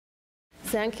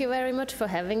Thank you very much for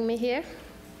having me here.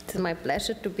 It's my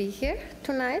pleasure to be here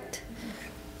tonight.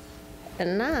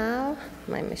 And now,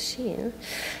 my machine.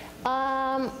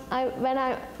 When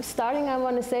I'm starting, I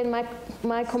want to say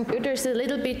my computer is a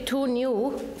little bit too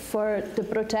new for the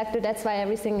projector. That's why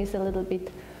everything is a little bit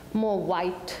more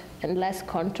white and less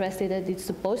contrasty than it's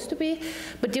supposed to be.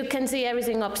 But you can see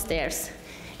everything upstairs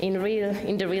in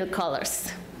the real colors.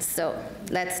 So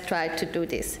let's try to do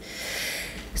this.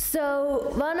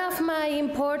 So one of my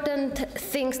important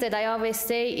things that I always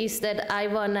say is that I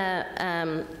want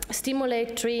to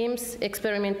stimulate dreams,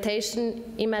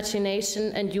 experimentation,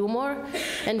 imagination, and humor,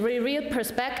 and reveal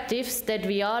perspectives that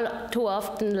we all too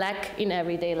often lack in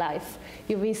everyday life.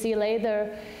 You will see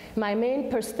later, my main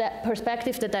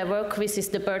perspective that I work with is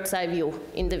the bird's eye view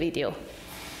in the video.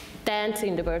 Dance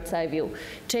in the bird's eye view,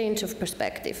 change of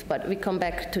perspective, but we come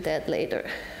back to that later.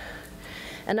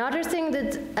 Another thing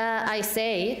that I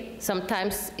say,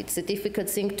 sometimes it's a difficult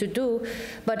thing to do,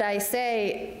 but I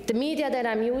say the media that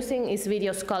I'm using is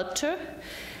video sculpture,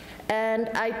 and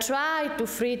I try to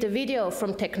free the video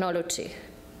from technology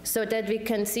so that we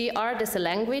can see art as a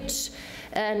language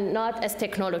and not as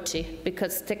technology,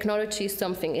 because technology is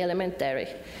something elementary.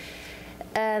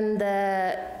 And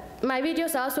my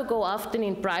videos also go often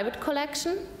in private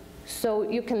collection. So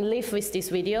you can live with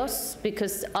these videos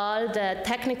because all the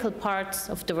technical parts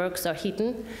of the works are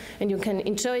hidden, and you can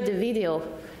enjoy the video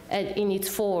in its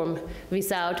form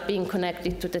without being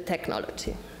connected to the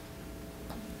technology.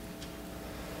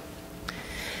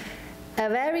 A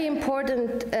very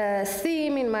important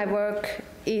theme in my work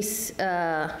is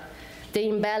the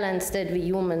imbalance that we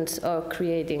humans are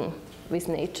creating with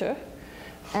nature.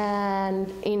 And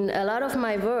in a lot of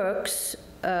my works,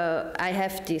 I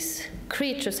have these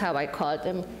creatures, how I call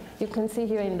them. You can see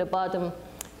here in the bottom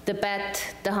the bat,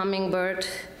 the hummingbird,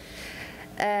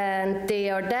 and they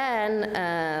are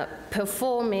then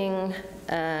performing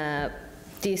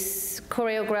these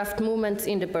choreographed movements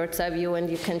in the bird's eye view, and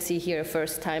you can see here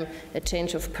first time a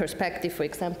change of perspective, for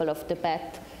example, of the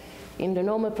bat in the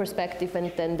normal perspective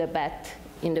and then the bat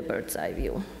in the bird's eye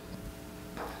view.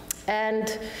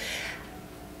 And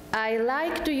I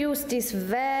like to use these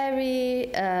very,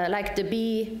 like the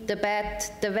bee, the bat,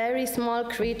 the very small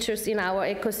creatures in our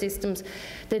ecosystems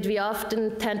that we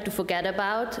often tend to forget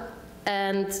about.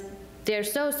 And they're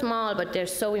so small, but they're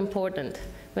so important.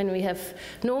 When we have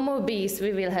no more bees,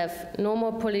 we will have no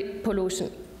more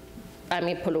pollution. I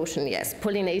mean pollution, yes,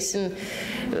 pollination.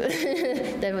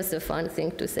 That was a fun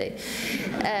thing to say.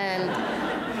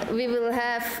 And we will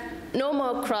have no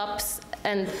more crops,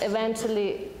 and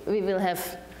eventually we will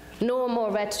have no more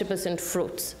vegetables and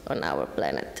fruits on our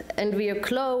planet. And we are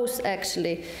close,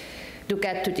 actually, to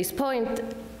get to this point.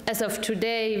 As of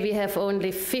today, we have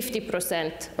only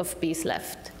 50% of bees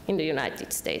left in the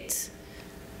United States.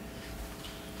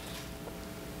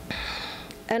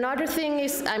 Another thing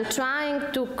is I'm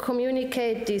trying to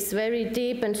communicate these very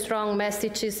deep and strong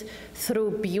messages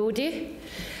through beauty.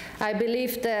 I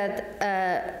believe that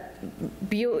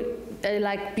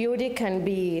beauty can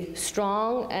be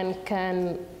strong and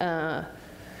can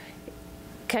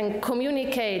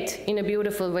communicate in a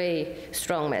beautiful way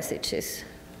strong messages.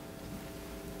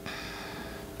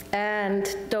 And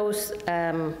those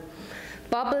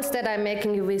bubbles that I'm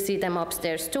making, you will see them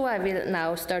upstairs too. I will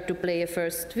now start to play a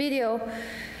first video.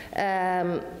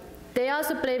 They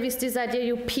also play with this idea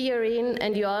you peer in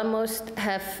and you almost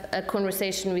have a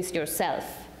conversation with yourself.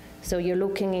 So you're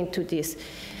looking into these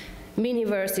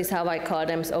mini-verses, how I call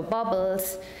them, or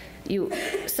bubbles.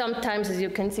 Sometimes, as you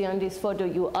can see on this photo,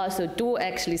 you also do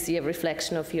actually see a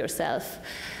reflection of yourself.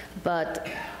 But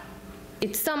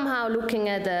it's somehow looking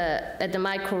at the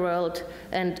micro world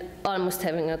and almost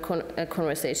having a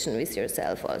conversation with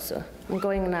yourself also. I'm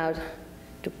going now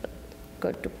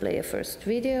to play a first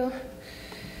video.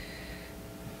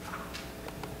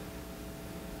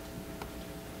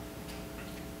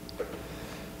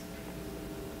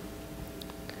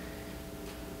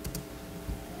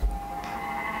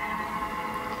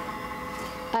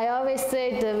 I always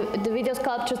say the video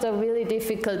sculptures are really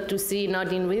difficult to see,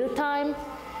 not in real time.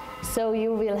 So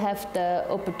you will have the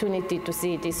opportunity to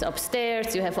see this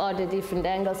upstairs. You have all the different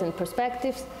angles and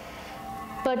perspectives.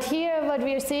 But here what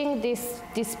we're seeing, these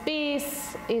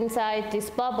bees inside this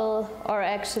bubble are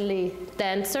actually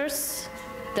dancers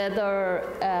that are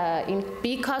in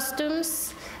bee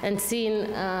costumes and seen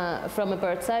from a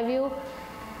bird's eye view.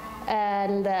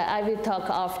 And I will talk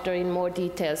after in more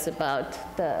details about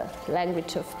the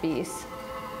language of bees.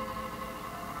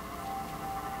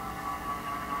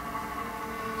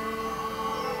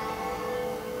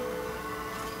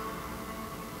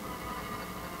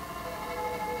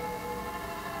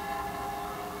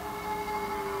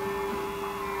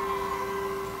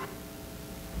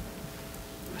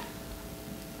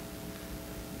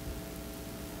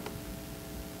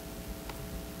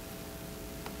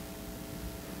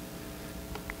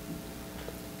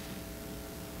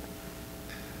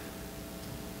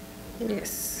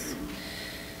 Yes.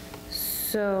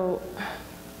 So,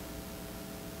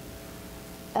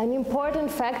 an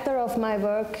important factor of my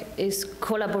work is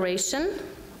collaboration.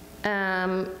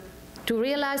 To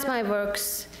realize my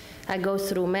works, I go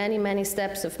through many, many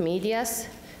steps of medias: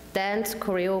 dance,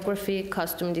 choreography,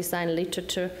 costume design,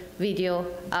 literature, video,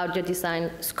 audio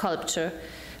design, sculpture,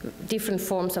 different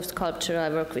forms of sculpture. I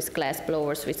work with glass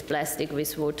blowers, with plastic,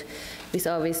 with wood, with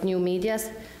always new medias,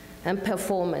 and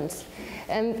performance.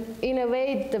 And in a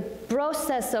way, the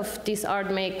process of this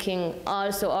art making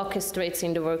also orchestrates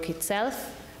in the work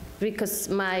itself, because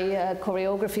my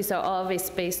choreographies are always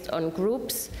based on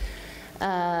groups.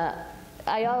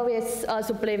 I always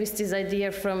also play with this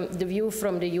idea from the view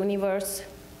from the universe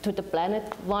to the planet.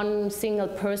 One single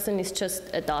person is just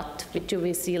a dot, which you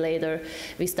will see later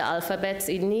with the alphabets.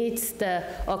 It needs the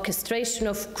orchestration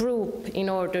of group in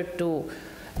order to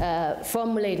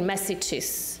formulate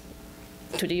messages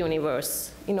to the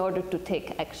universe, in order to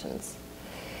take actions.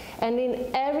 And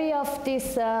in every of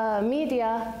these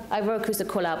media, I work with a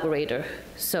collaborator.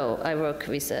 So I work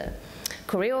with a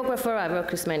choreographer, I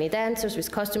work with many dancers,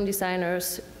 with costume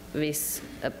designers, with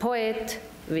a poet,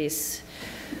 with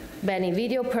many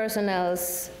video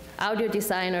personnels, audio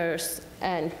designers,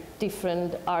 and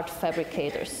different art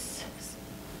fabricators.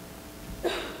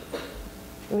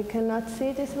 We cannot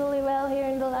see this really well here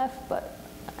in the left, but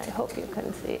I hope you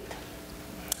can see it.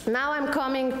 Now I'm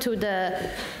coming to the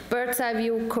bird's eye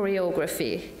view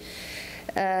choreography.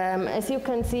 As you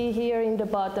can see here in the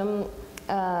bottom,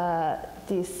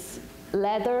 these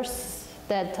ladders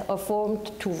that are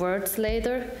formed two words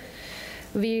later.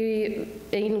 We,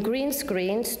 in green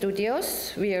screen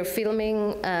studios, we are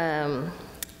filming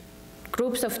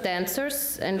groups of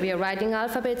dancers, and we are writing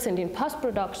alphabets, and in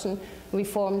post-production, we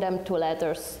form them to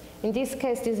ladders. In this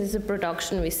case, this is a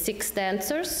production with 6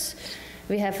 dancers.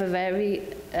 We have a very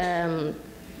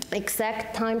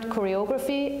exact timed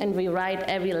choreography, and we write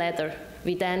every ladder.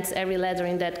 We dance every ladder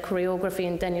in that choreography,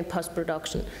 and then in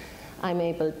post-production, I'm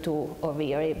able to, or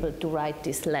we are able to write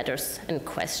these letters and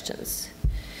questions.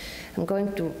 I'm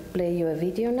going to play you a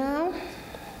video now.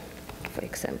 For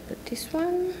example, this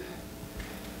one.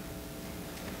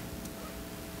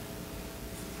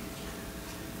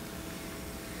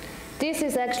 This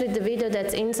is actually the video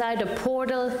that's inside a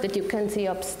portal that you can see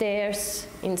upstairs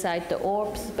inside the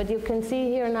orbs. But you can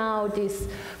see here now these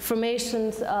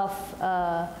formations of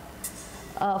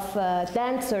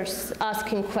dancers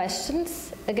asking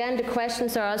questions. Again, the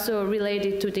questions are also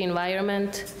related to the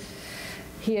environment.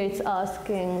 Here it's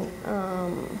asking,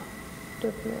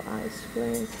 ice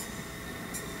cream.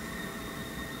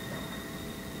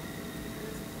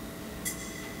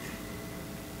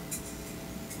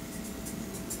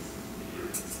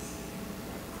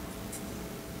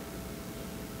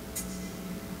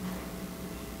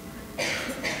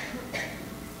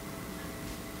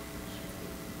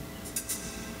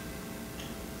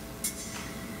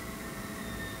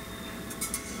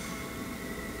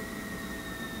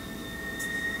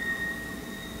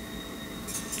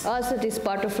 Also, these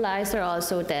butterflies are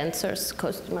also dancers,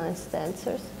 customized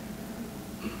dancers.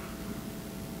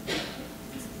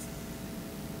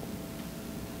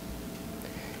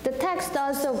 The text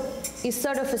also is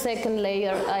sort of a second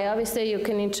layer. I always say you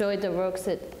can enjoy the works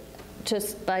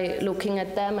just by looking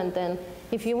at them, and then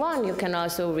if you want, you can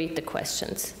also read the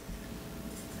questions.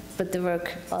 But the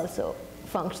work also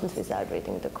functions without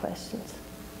reading the questions.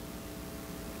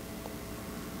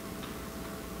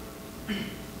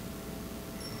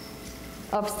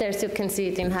 Upstairs, you can see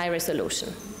it in high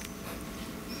resolution.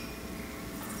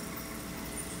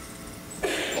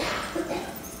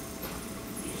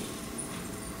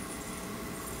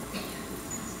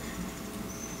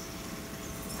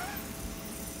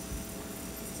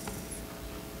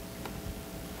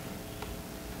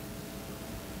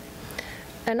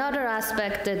 Another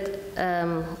aspect that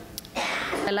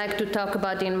I like to talk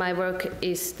about in my work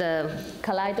is the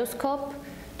kaleidoscope.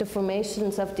 The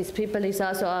formations of these people is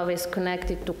also always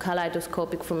connected to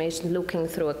kaleidoscopic formation, looking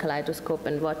through a kaleidoscope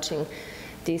and watching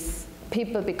these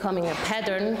people becoming a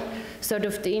pattern. Sort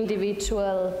of the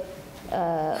individual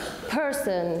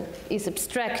person is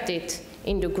abstracted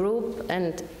in the group,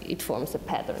 and it forms a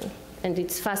pattern. And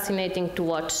it's fascinating to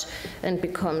watch, and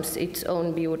becomes its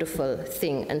own beautiful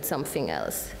thing and something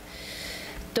else.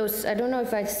 Those, I don't know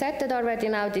if I said that already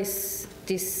now, these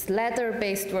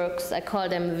ladder-based works, I call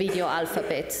them video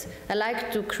alphabets. I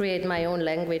like to create my own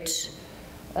language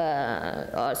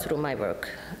through my work.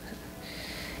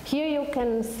 Here you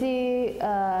can see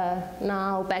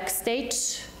now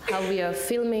backstage how we are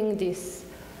filming these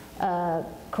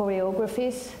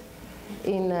choreographies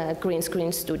in green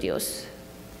screen studios.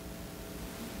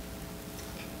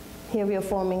 Here we are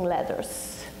forming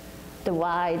letters. The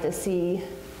Y, the C,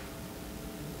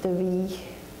 the V.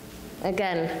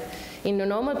 Again, in the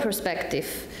normal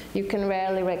perspective, you can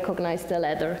rarely recognize the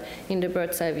letter. In the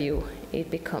bird's eye view,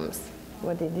 it becomes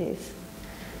what it is.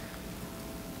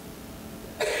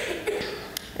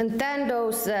 And then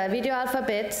those video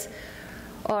alphabets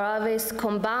are always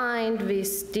combined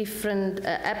with different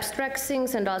abstract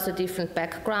things and also different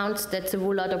backgrounds. That's a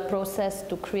whole other process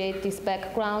to create these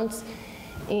backgrounds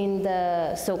in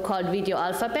the so-called video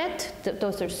alphabet.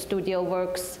 Those are studio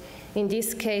works. In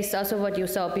this case, also what you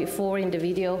saw before in the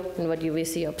video and what you will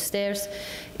see upstairs,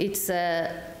 it's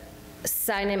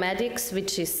cinematics,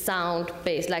 which is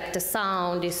sound-based, like the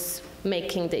sound is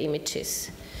making the images.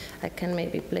 I can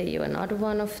maybe play you another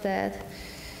one of that,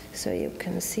 so you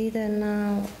can see that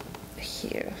now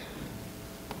here.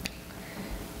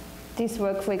 This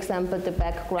work, for example, the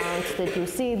backgrounds that you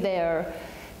see there,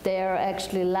 they're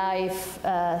actually live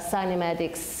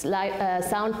cinematics,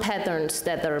 sound patterns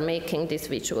that are making these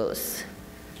visuals.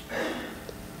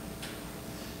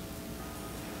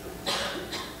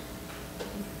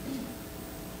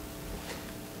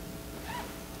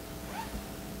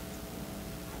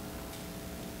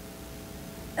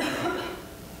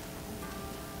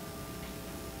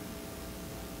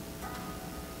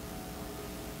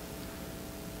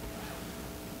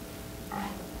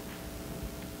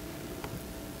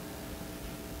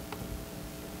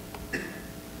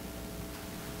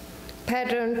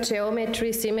 Pattern,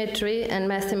 geometry, symmetry, and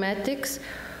mathematics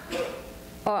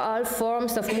are all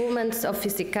forms of movements of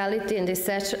physicality and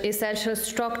essential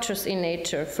structures in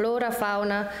nature. Flora,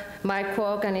 fauna,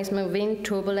 microorganisms, wind,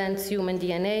 turbulence, human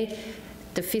DNA,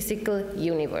 the physical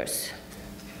universe.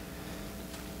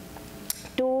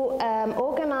 To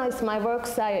organize my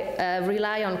works, I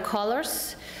rely on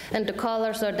colors, and the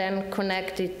colors are then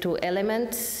connected to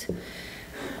elements.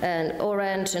 And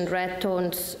orange and red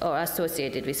tones are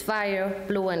associated with fire,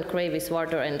 blue and gray with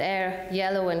water and air,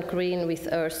 yellow and green with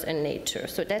earth and nature.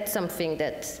 So that's something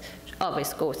that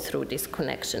always goes through this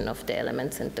connection of the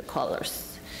elements and the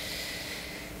colors.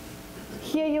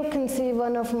 Here you can see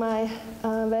one of my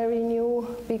very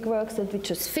new big works that we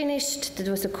just finished. That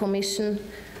was a commission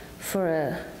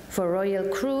for Royal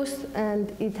Cruise,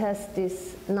 and it has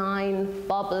these 9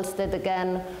 bubbles that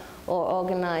again or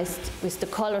organized with the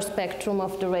color spectrum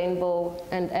of the rainbow,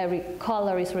 and every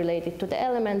color is related to the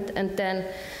element, and then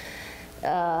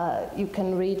you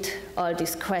can read all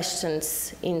these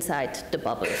questions inside the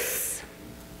bubbles.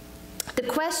 The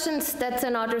questions, that's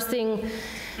another thing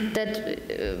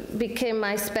that became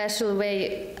my special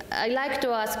way. I like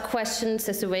to ask questions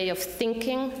as a way of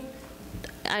thinking.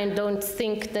 I don't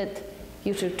think that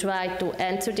you should try to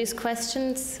answer these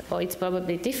questions, or it's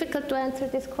probably difficult to answer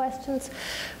these questions,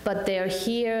 but they're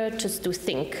here just to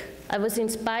think. I was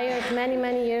inspired many,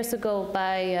 many years ago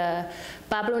by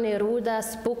Pablo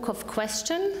Neruda's Book of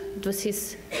Question.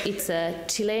 It's a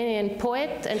Chilean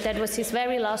poet, and that was his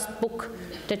very last book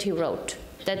that he wrote.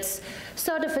 That's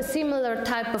sort of a similar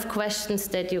type of questions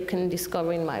that you can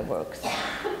discover in my works.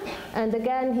 And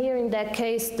again, here in that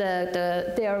case,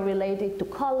 they are related to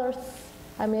colors.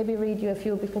 I maybe read you a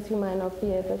few because you might not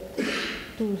be able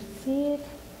to see it.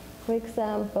 For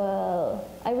example,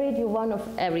 I read you one of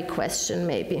every question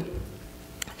maybe.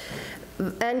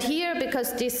 And here,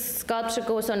 because this sculpture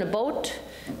goes on a boat,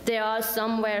 they are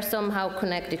somewhere somehow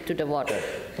connected to the water,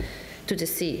 to the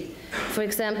sea. For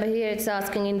example, here it's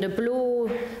asking in the blue,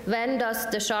 when does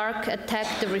the shark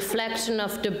attack the reflection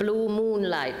of the blue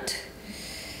moonlight?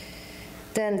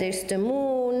 Then there's the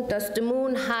moon. Does the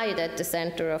moon hide at the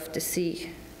center of the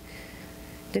sea?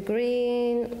 The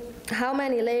green. How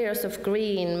many layers of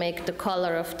green make the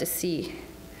color of the sea?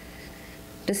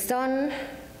 The sun.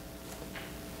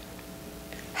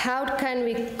 How can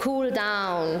we cool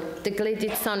down the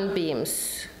glittered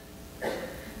sunbeams?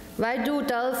 Why do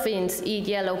dolphins eat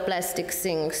yellow plastic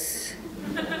things?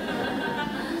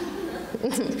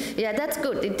 Yeah, that's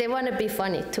good. They want to be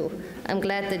funny too. I'm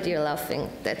glad that you're laughing.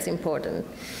 That's important.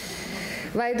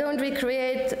 Why don't we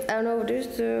create, I don't know,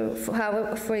 this,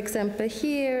 how, for example,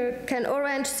 here, can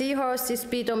orange seahorses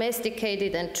be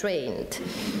domesticated and trained?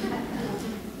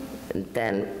 And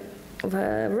then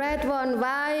the red one,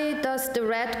 why does the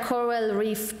red coral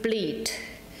reef bleed?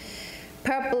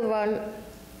 Purple one,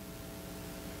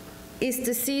 is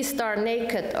the sea star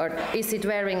naked or is it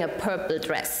wearing a purple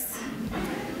dress?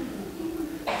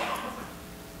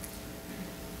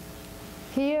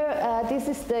 Here, this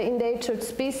is the Endangered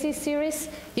Species series.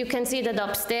 You can see that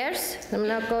upstairs. I'm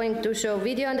not going to show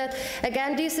video on that.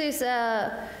 Again, this is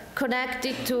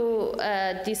connected to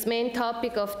this main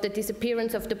topic of the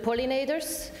disappearance of the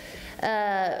pollinators.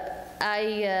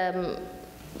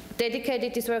 There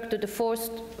dedicated this work to the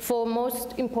four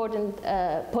most important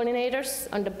pollinators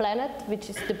on the planet, which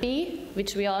is the bee,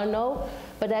 which we all know,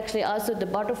 but actually also the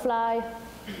butterfly,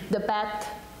 the bat,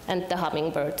 and the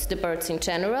hummingbirds, the birds in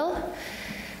general.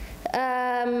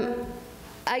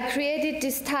 I created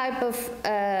this type of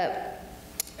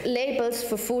labels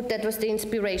for food. That was the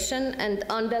inspiration, and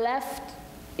on the left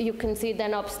you can see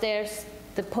then upstairs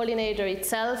the pollinator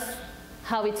itself,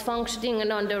 how it's functioning,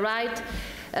 and on the right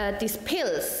these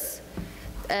pills,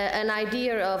 an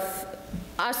idea of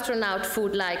astronaut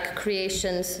food-like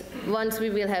creations. Once we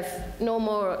will have no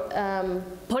more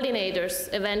pollinators,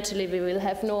 eventually we will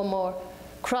have no more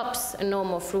crops and no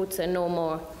more fruits and no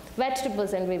more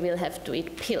vegetables, and we will have to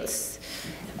eat pills.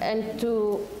 And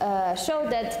to show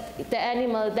that the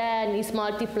animal then is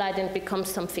multiplied and becomes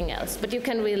something else. But you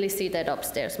can really see that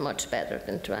upstairs much better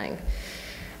than trying.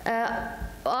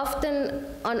 Often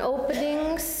on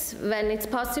openings, when it's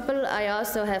possible, I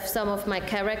also have some of my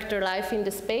character life in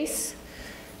the space,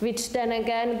 which then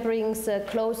again brings a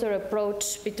closer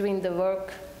approach between the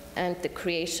work and the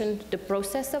creation, the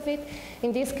process of it.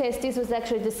 In this case, this was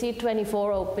actually the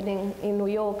C24 opening in New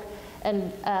York,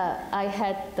 and I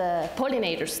had the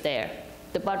pollinators there,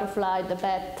 the butterfly, the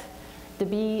bat, the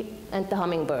bee, and the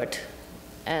hummingbird.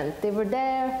 And they were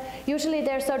there. Usually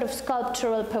they're sort of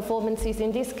sculptural performances.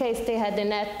 In this case, they had a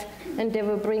net, and they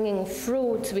were bringing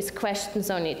fruits with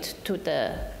questions on it to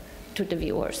the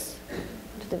viewers,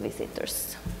 to the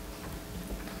visitors.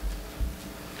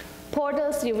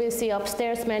 Portals, you will see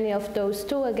upstairs many of those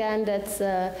too. Again, that's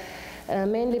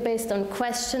mainly based on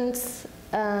questions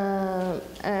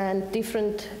and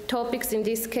different topics. In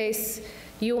this case,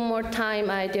 humor,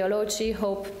 time, ideology,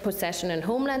 hope, possession, and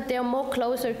homeland. They are more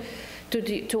closer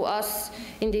to us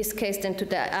in this case than to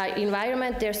the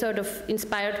environment. They're sort of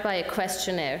inspired by a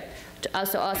questionnaire,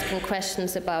 also asking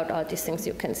questions about all these things.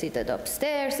 You can see that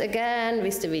upstairs, again,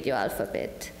 with the video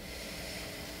alphabet.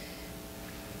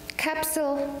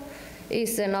 Capsule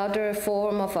is another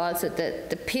form of also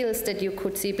the pills that you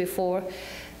could see before,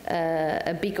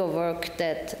 a bigger work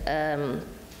that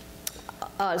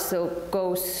also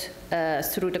goes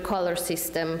through the color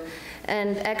system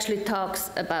and actually talks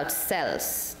about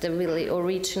cells, the really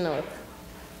original,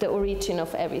 the origin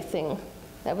of everything.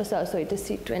 That was also in the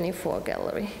C24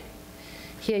 gallery.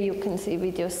 Here you can see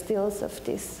video stills of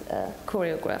these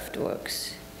choreographed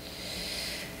works.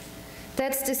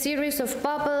 That's the series of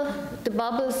bubble. The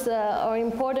bubbles are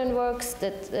important works.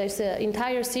 There's an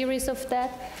entire series of that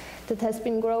has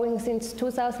been growing since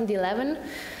 2011.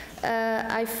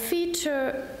 I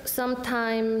feature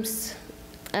sometimes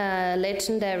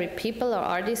legendary people or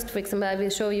artists. For example, I will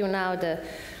show you now the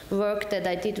work that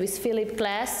I did with Philip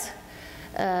Glass,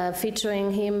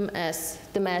 featuring him as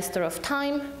the master of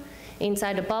time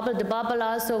inside a bubble. The bubble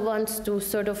also wants to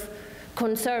sort of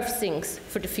conserve things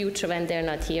for the future when they're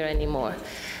not here anymore.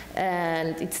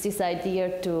 And it's this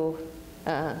idea to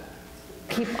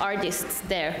keep artists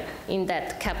there in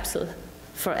that capsule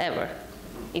forever,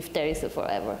 if there is a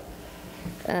forever.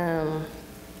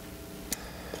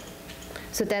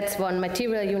 So that's one.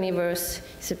 Material universe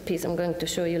is a piece. I'm going to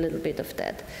show you a little bit of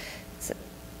that. So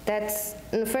that's,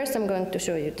 and first I'm going to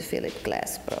show you the Philip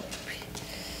Glass probably.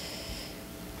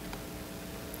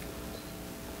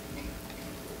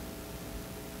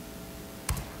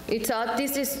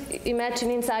 This is, imagine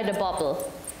inside a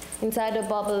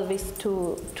bubble with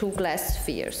two glass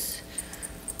spheres.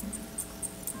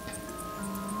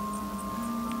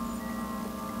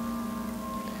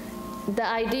 The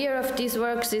idea of these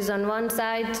works is, on one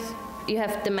side, you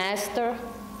have the master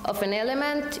of an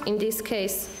element, in this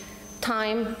case,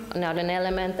 time, not an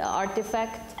element, an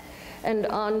artifact, and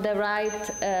on the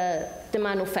right, the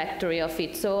manufactory of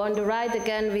it. So on the right,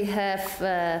 again, we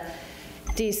have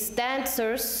these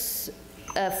dancers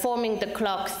forming the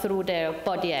clock through their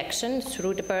body action,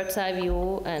 through the bird's eye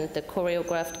view and the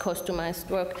choreographed, customized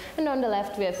work. And on the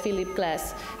left, we have Philip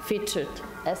Glass featured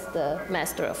as the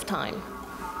master of time.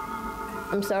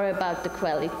 I'm sorry about the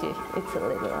quality. It's a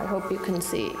little, I hope you can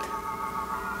see it.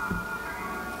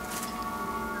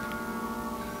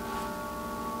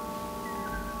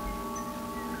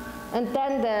 And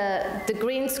then the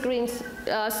green screen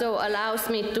also allows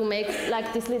me to make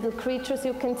like these little creatures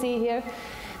you can see here.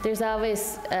 There's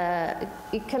always,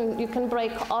 you can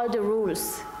break all the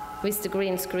rules with the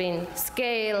green screen.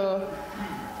 Scale,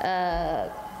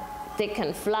 they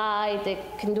can fly, they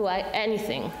can do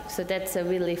anything. So that's a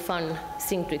really fun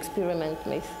thing to experiment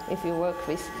with. If you work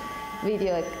with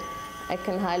video, I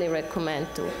can highly recommend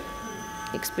to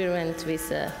experiment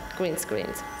with green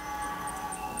screens.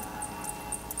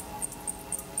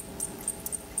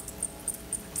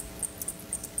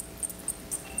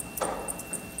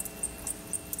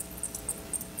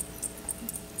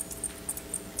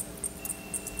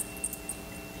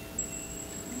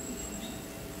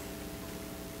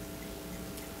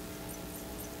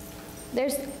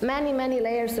 there's many, many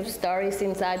layers of stories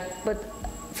inside, but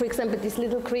for example, these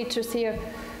little creatures here,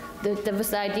 there was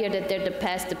the idea that they're the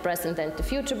past, the present, and the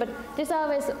future, but there's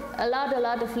always a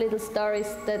lot of little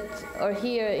stories that are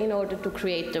here in order to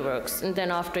create the works, and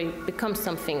then after it becomes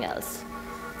something else.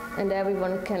 And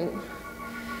everyone can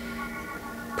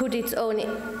put its own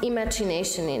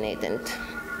imagination in it and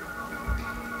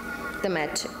the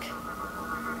magic.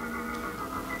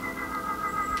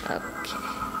 Okay.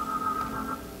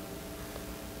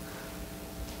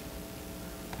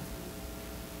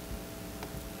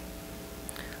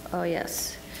 Oh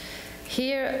yes.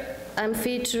 Here I'm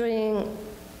featuring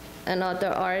another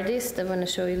artist. I want to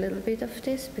show you a little bit of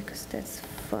this because that's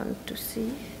fun to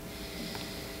see.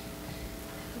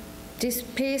 This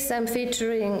piece I'm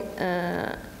featuring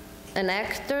an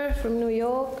actor from New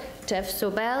York, Jeff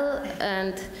Sobel,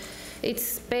 and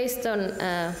it's based on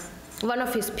one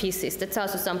of his pieces. That's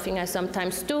also something I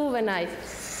sometimes do when I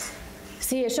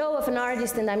see a show of an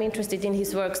artist and I'm interested in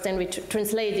his works, then we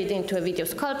translate it into a video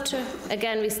sculpture,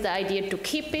 again with the idea to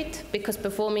keep it, because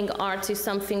performing arts is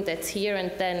something that's here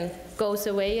and then goes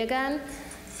away again.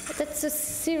 That's a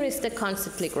series that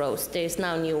constantly grows. There's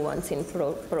now new ones in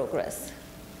progress.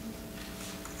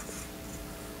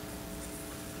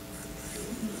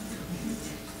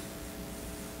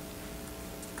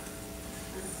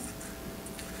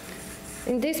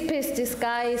 In this piece, this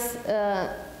guy is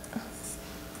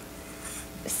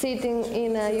sitting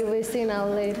in a, you will see now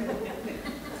later.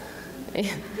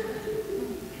 Yeah.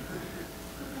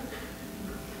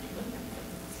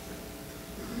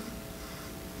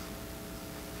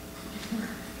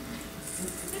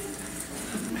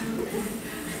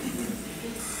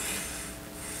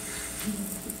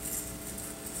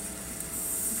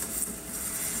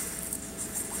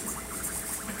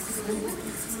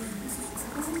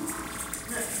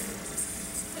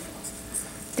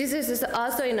 This is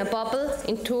also in a bubble,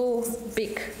 in two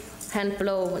big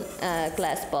hand-blown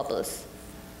glass bubbles.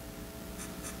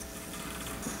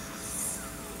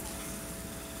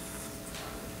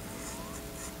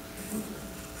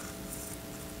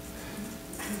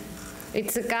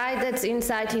 It's a guy that's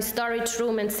inside his storage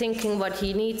room and thinking what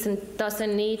he needs and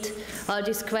doesn't need. All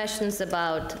these questions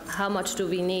about how much do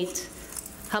we need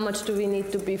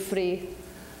to be free.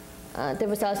 There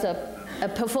was also a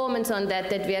performance on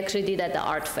that we actually did at the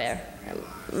art fair,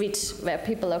 where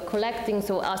people are collecting,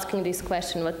 so asking this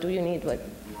question, what do you need, what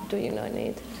do you not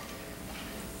need?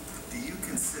 Do you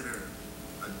consider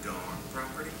a dog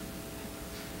property?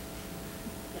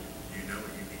 You know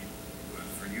what you need. But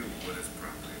for you, what is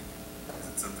property? Is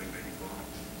it something that you bought?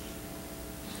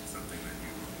 Something that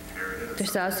you inherited?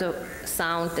 There's also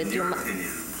sound that you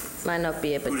might not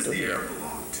be able to hear.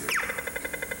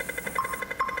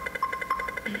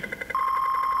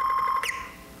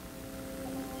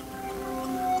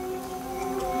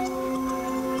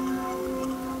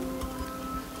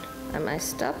 I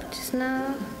stopped just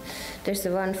now. There's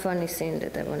one funny scene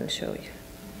that I want to show you.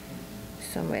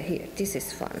 Somewhere here. This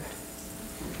is fun.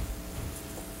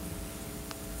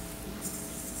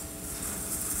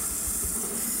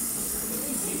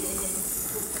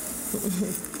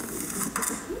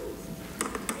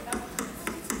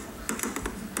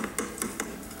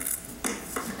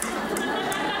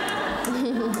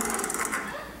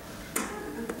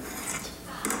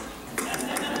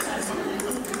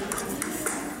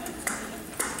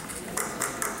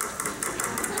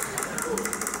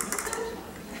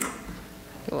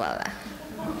 Voila.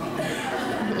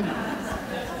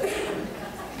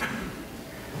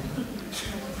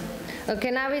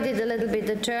 Okay, now we did a little bit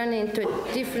of journey into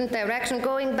a different direction.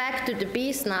 Going back to the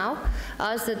bees now,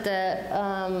 also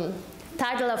the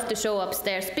title of the show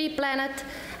upstairs, Bee Planet.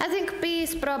 I think bee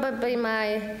is probably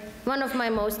one of my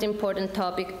most important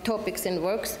topics in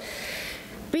works.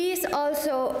 Bees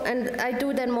also, and I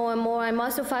do that more and more, I'm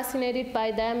also fascinated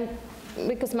by them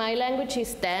because my language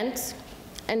is dance.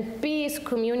 And bees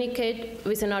communicate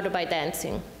with another by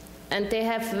dancing. And they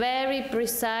have very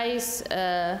precise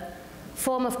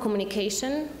form of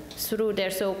communication through their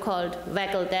so-called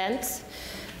waggle dance.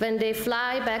 When they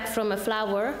fly back from a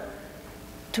flower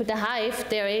to the hive,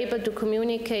 they're able to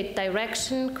communicate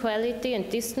direction, quality, and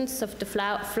distance of the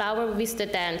flower with the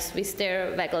dance, with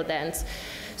their waggle dance.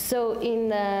 So in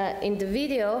the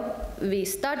video, we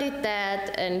studied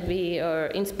that, and we are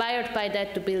inspired by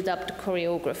that to build up the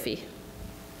choreography.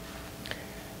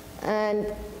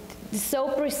 And so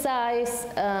precise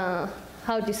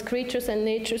how these creatures and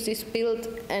natures is built,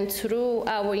 and through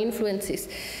our influences,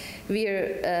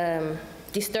 we're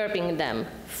disturbing them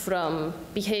from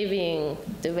behaving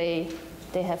the way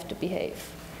they have to behave.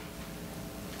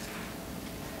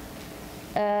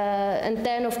 And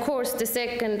then, of course, the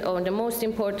second or the most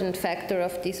important factor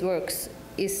of these works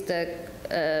is the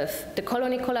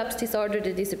colony collapse disorder,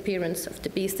 the disappearance of the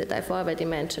bees that I've already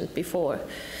mentioned before.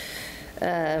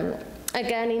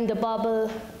 Again, in the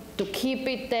bubble, to keep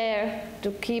it there,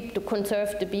 to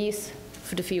conserve the bees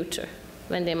for the future,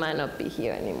 when they might not be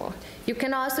here anymore. You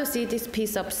can also see this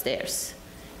piece upstairs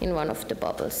in one of the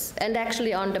bubbles, and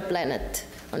actually on the planet,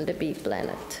 on the bee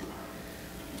planet.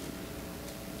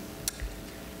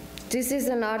 This is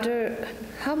another,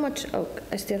 how much, oh,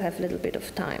 I still have a little bit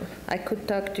of time. I could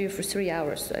talk to you for 3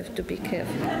 hours, so I have to be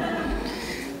careful.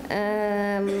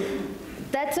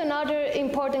 That's another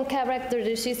important character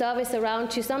that she's always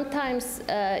around. She sometimes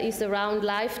is around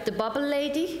life, the bubble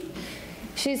lady.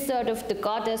 She's sort of the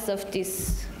goddess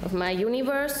of my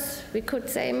universe, we could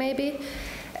say maybe.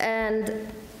 And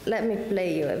let me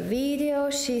play you a video.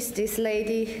 She's this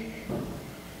lady.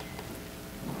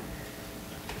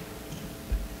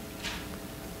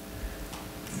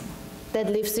 That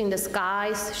lives in the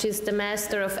skies. She's the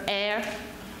master of air.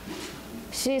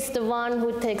 She's the one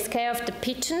who takes care of the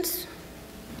pigeons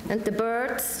and the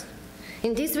birds.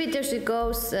 In this video, she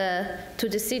goes to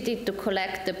the city to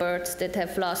collect the birds that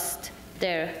have lost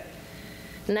their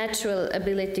natural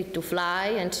ability to fly,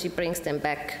 and she brings them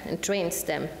back and trains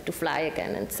them to fly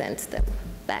again and sends them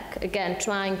back. Again,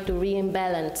 trying to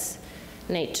rebalance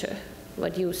nature,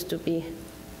 what used to be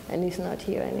and is not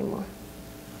here anymore.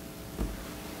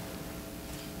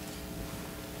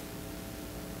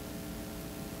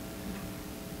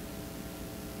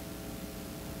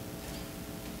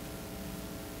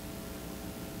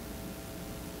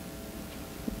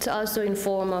 It's also in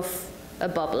form of a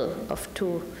bubble of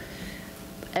two.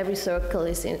 Every circle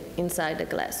is inside a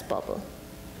glass bubble.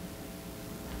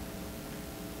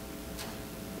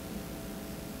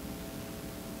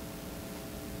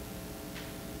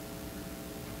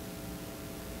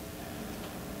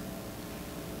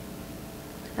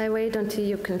 I wait until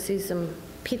you can see some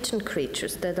pigeon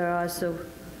creatures that are also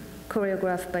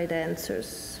choreographed by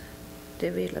dancers. They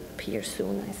will appear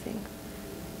soon, I think.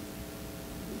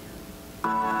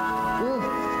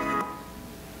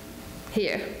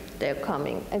 Here, they're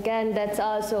coming. Again, that's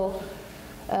also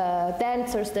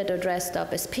dancers that are dressed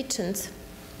up as pigeons.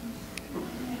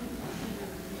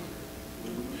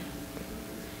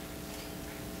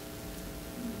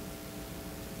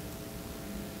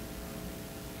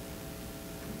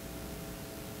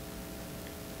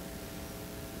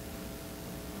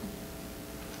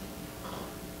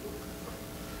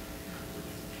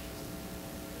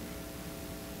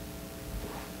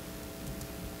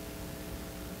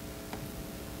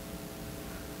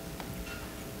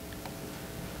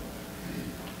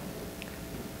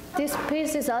 This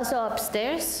piece is also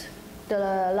upstairs, the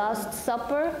Last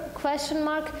Supper, question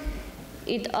mark.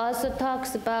 It also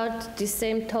talks about the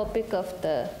same topic of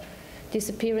the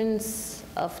disappearance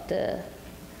of the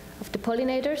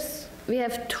pollinators. We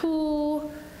have two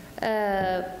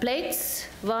plates.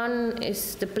 One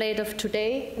is the plate of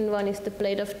today, and one is the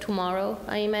plate of tomorrow,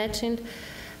 I imagined.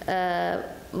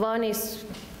 One is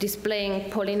displaying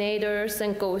pollinators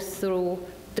and goes through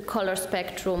the color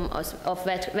spectrum of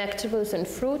vegetables and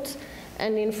fruits.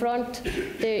 And in front,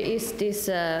 there is this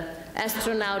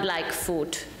astronaut-like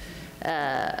food,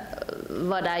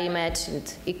 what I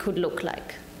imagined it could look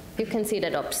like. You can see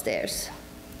that upstairs.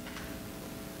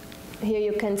 Here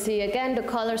you can see, again, the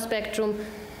color spectrum.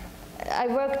 I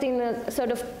worked in a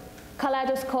sort of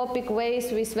kaleidoscopic ways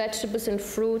with vegetables and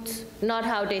fruits, not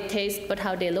how they taste, but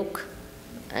how they look,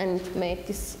 and made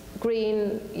this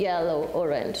green, yellow,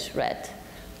 orange, red,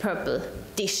 purple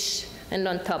dish, and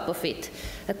on top of it,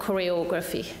 a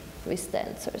choreography with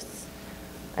dancers.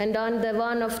 And on the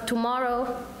one of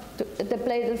tomorrow, the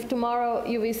plate of tomorrow,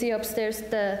 you will see upstairs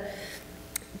the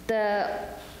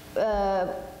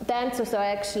dancers are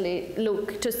actually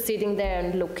just sitting there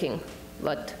and looking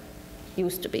what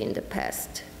used to be in the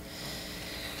past.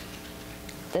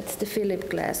 That's the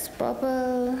Philip Glass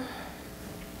bubble.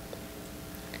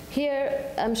 Here,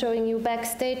 I'm showing you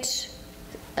backstage.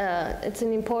 It's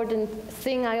an important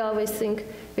thing. I always think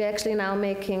we're actually now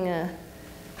making a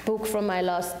book from my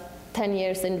last 10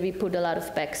 years, and we put a lot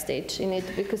of backstage in it,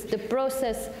 because the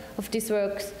process of these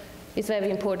works is very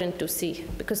important to see.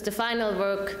 Because the final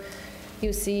work,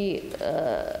 you see,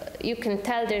 you can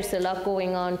tell there's a lot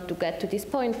going on to get to this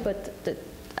point, but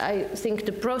I think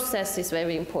the process is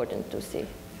very important to see.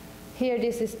 Here,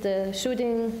 this is the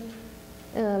shooting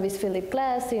with Philip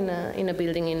Glass in a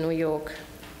building in New York.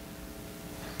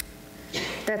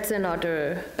 That's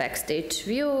another backstage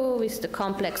view with the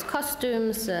complex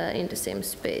costumes in the same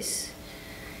space.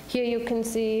 Here you can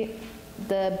see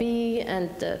the bee and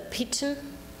the pigeon.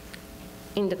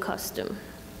 in the costume.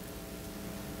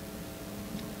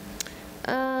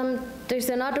 There's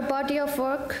another body of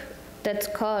work that's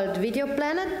called Video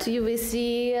Planet. You will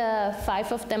see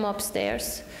 5 of them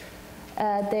upstairs.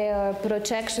 They are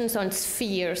projections on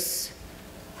spheres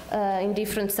in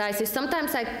different sizes.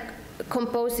 Sometimes I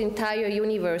compose entire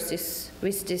universes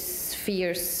with these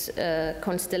spheres,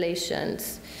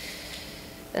 constellations.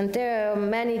 And there are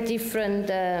many different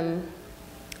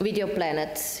video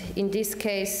planets. In this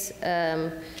case,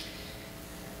 the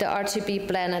RGB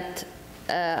planet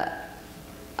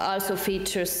also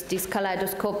features these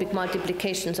kaleidoscopic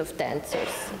multiplications of dancers.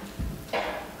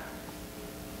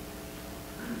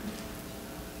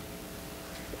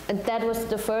 And that was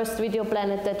the first video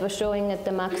planet that was showing at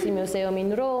the Maxi Museum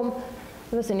in Rome.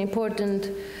 It was an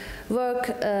important work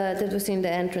that was in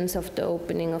the entrance of the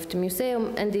opening of the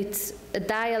museum, and it's a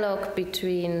dialogue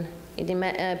between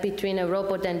a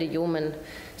robot and a human.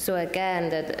 So again,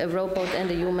 that a robot and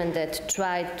a human that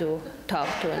try to talk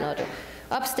to another.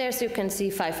 Upstairs you can see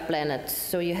 5 planets,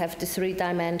 so you have the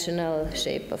 3-dimensional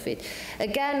shape of it.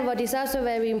 Again, what is also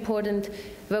very important,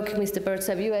 working with the bird's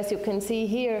eye view, as you can see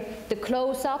here, the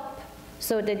close-up,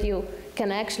 so that you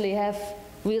can actually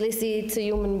really see it's a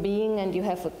human being, and you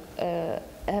have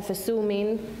a zoom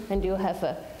in, and you have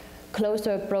a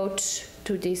closer approach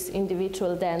to this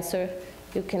individual dancer.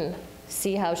 You can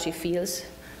see how she feels,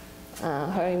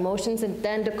 her emotions, and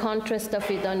then the contrast of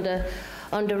it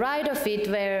on the right of it,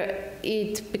 where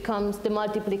it becomes the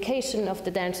multiplication of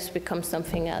the dancers becomes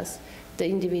something else. The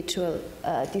individual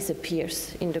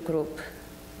disappears in the group.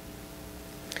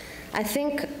 I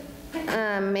think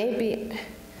maybe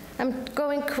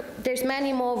there's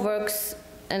many more works,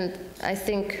 and I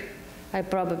think I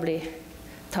probably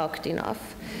talked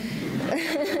enough.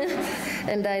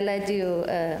 And I let you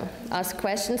ask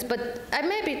questions, but I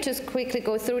maybe just quickly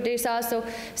go through. There's also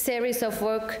a series of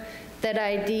work that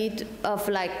I did of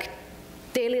like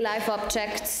daily life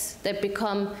objects that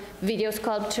become video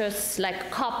sculptures,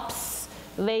 like cups,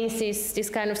 vases, this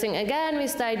kind of thing. Again,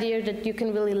 with the idea that you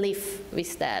can really live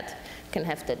with that. You can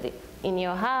have that in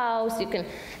your house,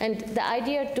 and the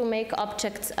idea to make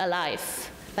objects alive.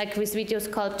 Like with video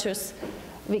sculptures,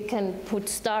 we can put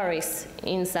stories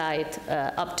inside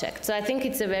objects. So I think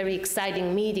it's a very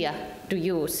exciting media to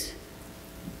use.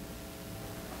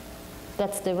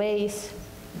 That's the vase.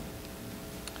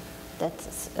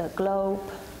 That's a globe.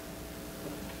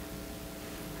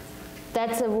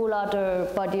 That's a whole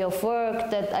other body of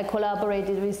work that I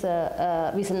collaborated with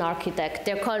an architect.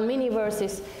 They're called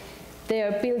mini-verses. They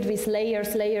are built with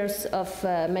layers of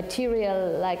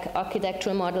material, like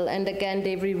architectural model, and again,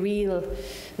 they reveal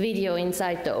video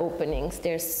inside the openings.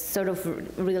 There's sort of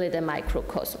really the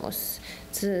microcosmos.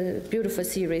 It's a beautiful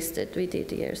series that we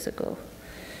did years ago.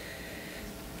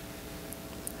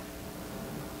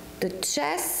 The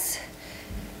chess,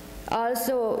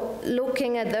 also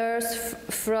looking at Earth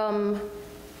from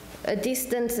a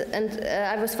distance, and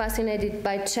I was fascinated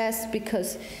by chess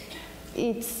because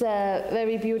it's a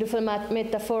very beautiful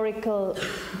metaphorical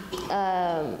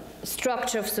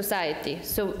structure of society.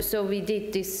 So we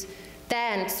did this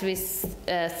dance with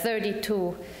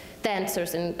 32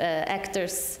 dancers and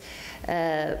actors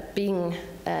being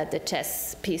the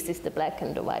chess pieces, the black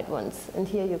and the white ones. And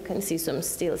here you can see some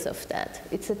stills of that.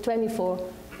 It's a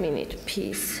 24-minute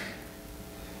piece.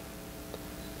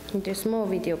 And there's more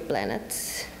video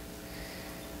planets.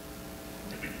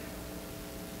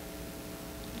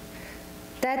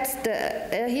 That's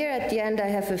here at the end I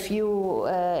have a few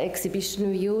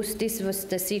exhibition views. This was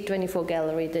the C24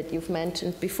 gallery that you've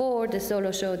mentioned before, the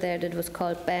solo show there that was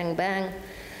called Bang Bang.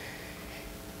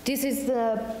 This is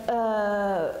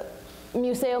the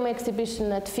museum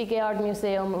exhibition at Figge Art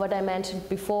Museum, what I mentioned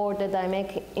before, that I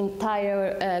make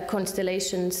entire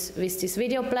constellations with this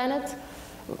video planet,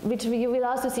 which you will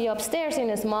also see upstairs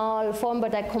in a small form,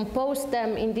 but I composed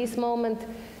them in this moment.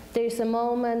 There's a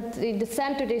moment, in the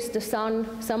center there's the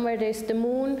sun, somewhere there's the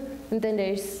moon, and then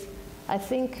there's, I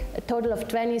think, a total of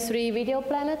 23 video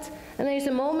planets. And there's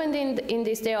a moment in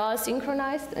this, they're all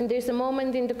synchronized, and there's a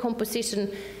moment in the composition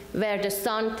where the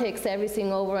sun takes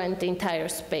everything over and the entire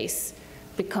space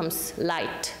becomes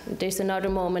light. There's another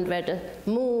moment where the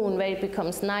moon, where it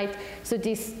becomes night. So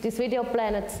these video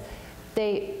planets,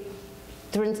 they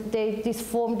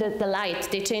form the light,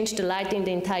 they change the light in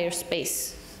the entire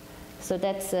space. So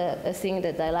that's a thing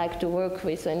that I like to work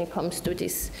with when it comes to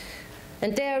this.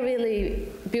 And they are really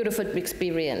beautiful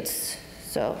experience.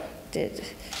 So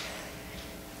this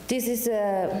is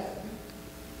a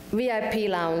VIP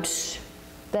lounge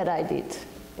that I did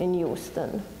in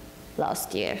Houston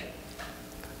last year.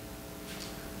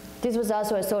 This was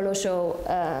also a solo show,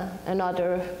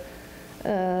 another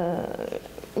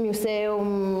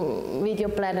museum Video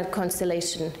Planet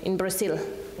Constellation in Brazil,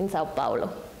 in Sao Paulo,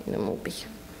 in a MUBI.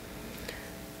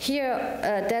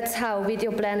 Here, that's how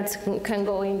video planets can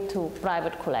go into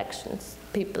private collections.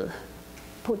 People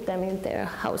put them in their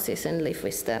houses and live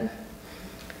with them.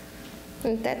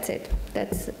 And that's it.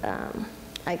 That's,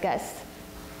 I guess,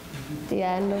 the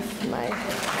end of my